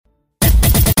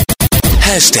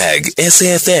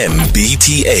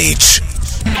#SAFMBTH.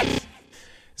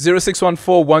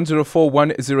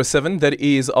 0614-104-107. That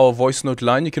is our voice note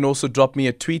line. You can also drop me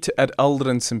a tweet at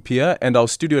Aldrin Sampear, and our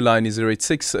studio line is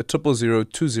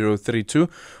 086-000-2032.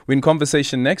 We're in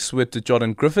conversation next with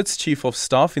Jordan Griffiths, Chief of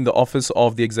Staff in the Office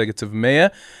of the Executive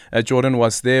Mayor. Jordan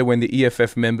was there when the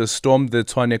EFF members stormed the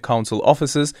Tshwane Council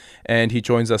offices, and he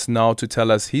joins us now to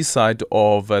tell us his side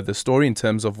of the story in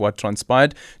terms of what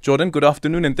transpired. Jordan, good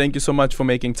afternoon, and thank you so much for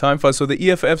making time for us. So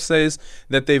the EFF says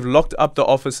that they've locked up the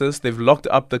offices, they've locked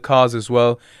up the cars as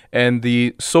well, and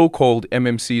the so-called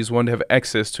MMCs won't have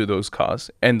access to those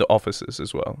cars and the offices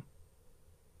as well.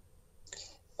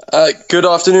 Good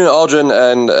afternoon, Aldrin,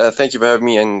 and thank you for having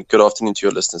me, and good afternoon to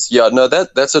your listeners. Yeah, no,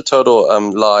 that's a total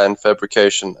lie and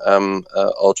fabrication,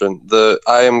 Aldrin.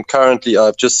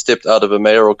 I've just stepped out of a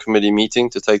mayoral committee meeting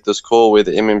to take this call where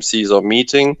the MMCs are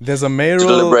meeting. There's a mayoral to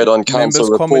deliberate on council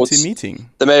reports. Committee meeting.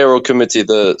 The mayoral committee,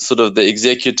 the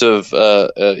executive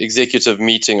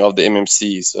meeting of the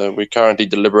MMCs. We're currently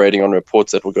deliberating on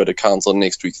reports that will go to council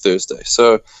next week, Thursday.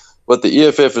 So what the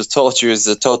EFF has told you is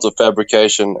a total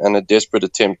fabrication and a desperate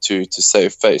attempt to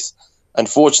save face.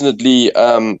 Unfortunately,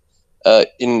 in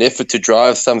an effort to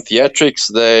drive some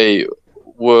theatrics, they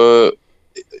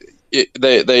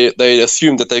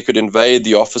assumed that they could invade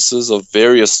the offices of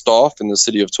various staff in the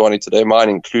city of Tshwane today, mine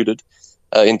included,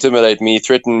 intimidate me,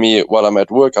 threaten me while I'm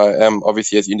at work. I am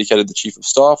obviously, as you indicated, the Chief of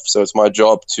Staff, so it's my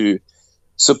job to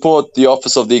support the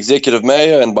Office of the Executive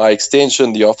Mayor and by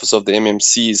extension the Office of the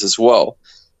MMCs as well.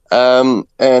 And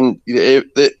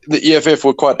the EFF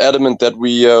were quite adamant that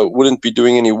we wouldn't be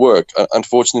doing any work.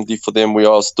 Unfortunately for them, we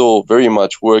are still very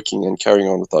much working and carrying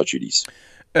on with our duties.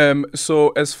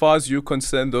 So as far as you're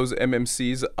concerned, those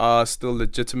MMCs are still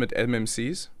legitimate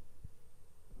MMCs?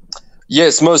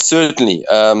 Yes, most certainly.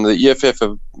 The EFF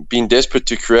have been desperate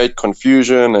to create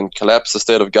confusion and collapse the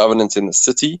state of governance in the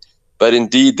city. But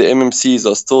indeed, the MMCs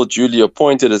are still duly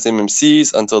appointed as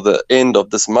MMCs until the end of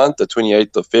this month, the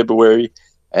 28th of February.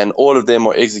 And all of them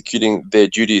are executing their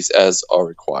duties as are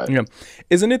required. Yeah.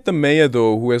 Isn't it the mayor,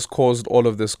 though, who has caused all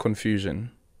of this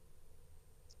confusion?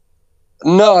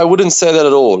 No, I wouldn't say that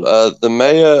at all. The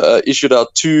mayor issued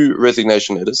out 2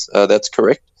 resignation letters. That's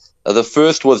correct. The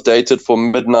first was dated for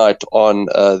midnight on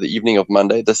the evening of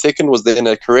Monday. The second was then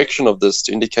a correction of this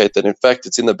to indicate that, in fact,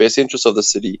 it's in the best interest of the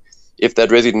city if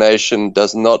that resignation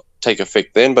does not take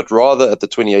effect then, but rather at the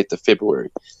 28th of February.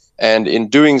 And in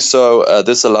doing so,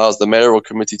 this allows the mayoral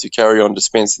committee to carry on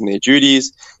dispensing their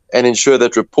duties and ensure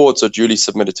that reports are duly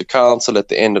submitted to council at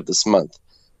the end of this month.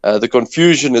 The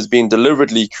confusion has been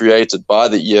deliberately created by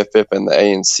the EFF and the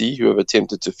ANC, who have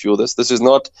attempted to fuel this. This is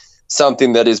not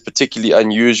something that is particularly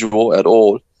unusual at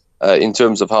all in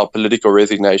terms of how political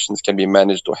resignations can be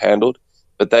managed or handled.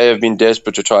 But they have been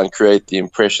desperate to try and create the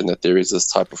impression that there is this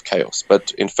type of chaos.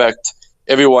 But in fact,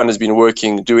 everyone has been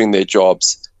working, doing their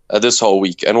jobs this whole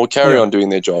week, and will carry on doing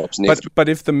their jobs next week. But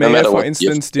if the mayor, for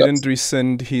instance, didn't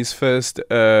rescind his first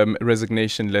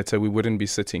resignation letter, we wouldn't be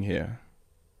sitting here.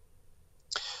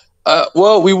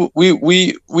 Well,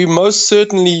 we most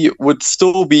certainly would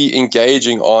still be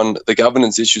engaging on the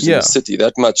governance issues in the city.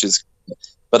 That much is.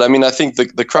 But I mean, I think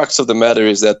the crux of the matter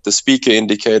is that the speaker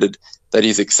indicated that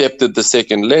he's accepted the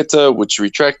second letter, which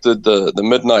retracted the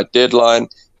midnight deadline,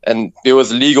 and there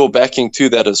was legal backing to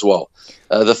that as well.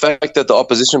 The fact that the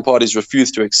opposition parties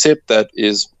refused to accept that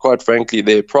is, quite frankly,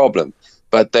 their problem.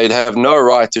 But they'd have no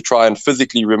right to try and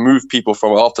physically remove people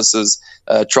from offices,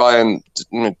 try and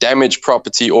damage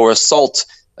property or assault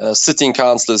sitting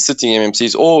councillors, sitting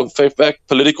MMCs, or in fact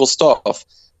political staff,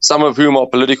 some of whom are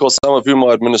political, some of whom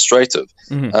are administrative.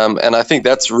 And I think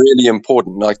that's really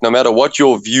important. Like, no matter what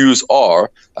your views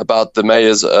are about the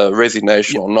mayor's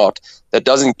resignation or not, that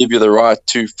doesn't give you the right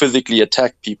to physically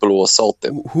attack people or assault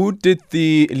them. Who did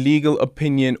the legal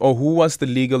opinion, or who was the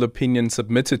legal opinion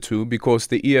submitted to? Because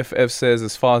the EFF says,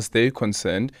 as far as they're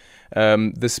concerned,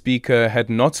 the speaker had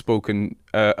not spoken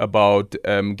about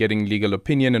getting legal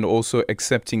opinion and also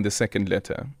accepting the second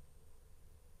letter.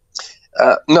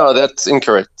 No, that's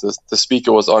incorrect. The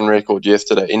speaker was on record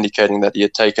yesterday indicating that he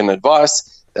had taken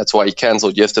advice. That's why he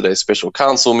cancelled yesterday's special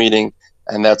council meeting,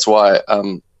 and that's why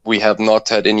we have not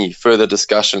had any further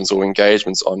discussions or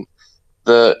engagements on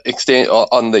the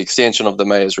extension of the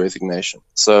mayor's resignation.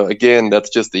 So again, that's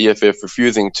just the EFF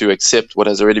refusing to accept what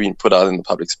has already been put out in the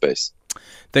public space.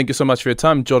 Thank you so much for your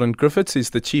time. Jordan Griffiths is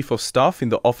the Chief of Staff in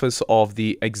the Office of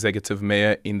the Executive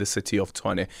Mayor in the city of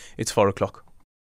Tshwane. It's 4 o'clock.